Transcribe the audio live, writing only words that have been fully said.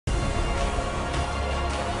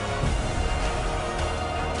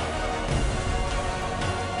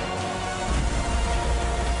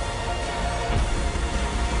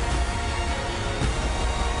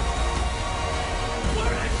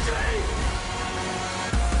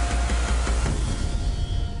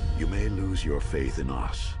lose your faith in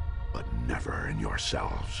us, but never in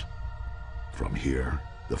yourselves. From here,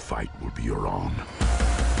 the fight will be your own.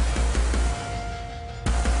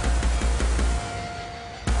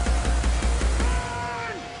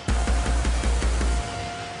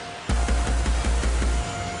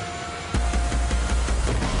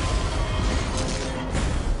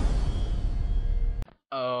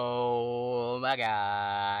 Oh my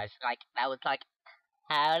gosh, like that was like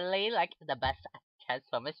totally like the best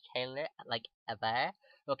Transformers trailer like ever.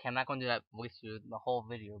 Okay, I'm not gonna do that voice through the whole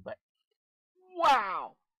video, but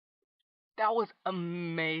wow, that was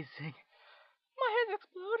amazing. My head's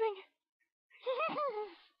exploding.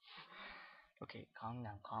 Okay, calm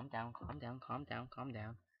down, calm down, calm down, calm down, calm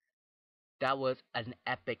down. That was an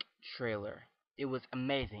epic trailer. It was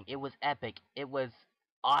amazing. It was epic. It was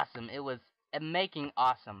awesome. It was making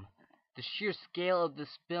awesome. The sheer scale of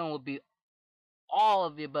this film will be all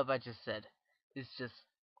of the above I just said. It's just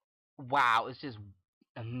wow. It's just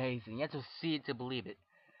amazing. You have to see it to believe it.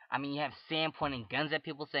 I mean, you have Sam pointing guns at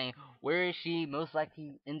people saying, "Where is she?" Most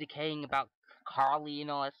likely indicating about Carly and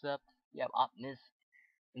all that stuff. You have Optimus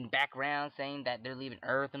in the background saying that they're leaving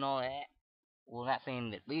Earth and all that. Well, not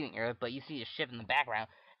saying that leaving Earth, but you see a ship in the background.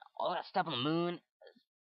 All that stuff on the moon.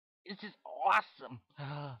 It's just awesome.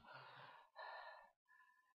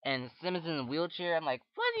 And Simmons in the wheelchair. I'm like,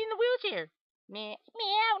 why's he in the wheelchair? Man,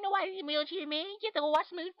 I don't know why he's in the wheelchair, man. You have to go watch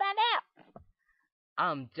the movie to find out.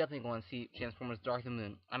 I'm definitely going to see Transformers Dark of the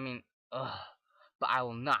Moon. I mean, ugh. But I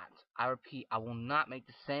will not. I repeat, I will not make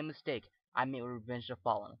the same mistake I made with Revenge of the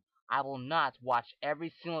Fallen. I will not watch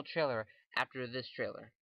every single trailer after this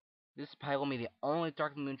trailer. This is probably going to be the only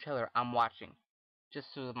Dark of the Moon trailer I'm watching.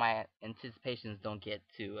 Just so my anticipations don't get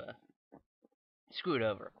too screwed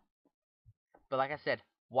over. But like I said,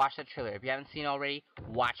 watch that trailer. If you haven't seen it already,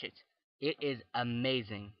 watch it. It is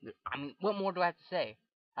amazing. I mean, what more do I have to say?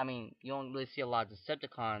 I mean, you don't really see a lot of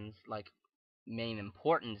Decepticons, like, main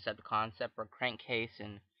important Decepticons, except for Crankcase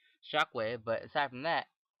and Shockwave, but aside from that,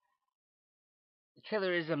 the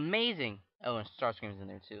trailer is amazing. Oh, and Starscream's in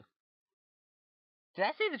there, too. Did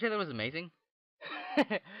I say the trailer was amazing?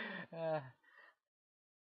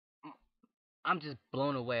 I'm just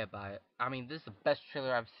blown away by it. I mean, this is the best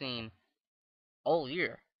trailer I've seen all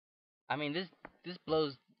year. I mean, this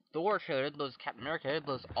blows Thor trailer, it blows Captain America, it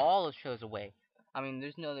blows all the trailers away. I mean,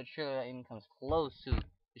 there's no other trailer that even comes close to the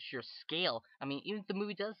sheer scale. I mean, even if the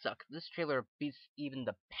movie does suck, this trailer beats even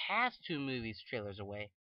the past two movies' trailers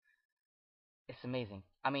away. It's amazing.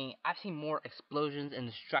 I mean, I've seen more explosions and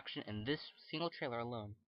destruction in this single trailer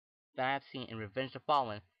alone than I've seen in Revenge of the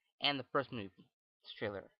Fallen and the first movie's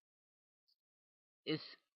trailer. It's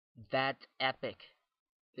that epic.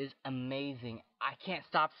 It's amazing. I can't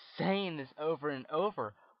stop saying this over and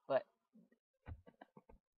over, but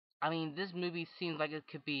I mean, this movie seems like it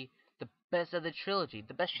could be the best of the trilogy,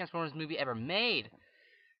 the best Transformers movie ever made.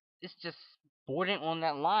 It's just bordering on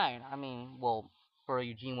that line. I mean, well, for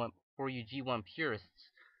you G1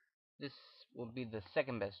 purists, this will be the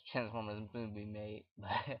second best Transformers movie made.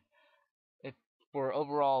 But if for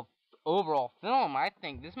overall film, I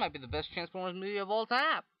think this might be the best Transformers movie of all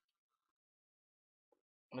time.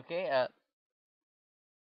 Okay,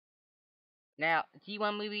 now,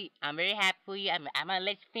 G1 movie, I'm very happy for you. I'm gonna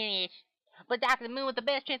let you finish. But Dark of the Moon was the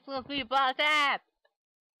best Transformers movie of all time.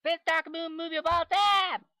 Best Dark of the Moon movie of all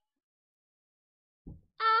time.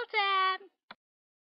 All time.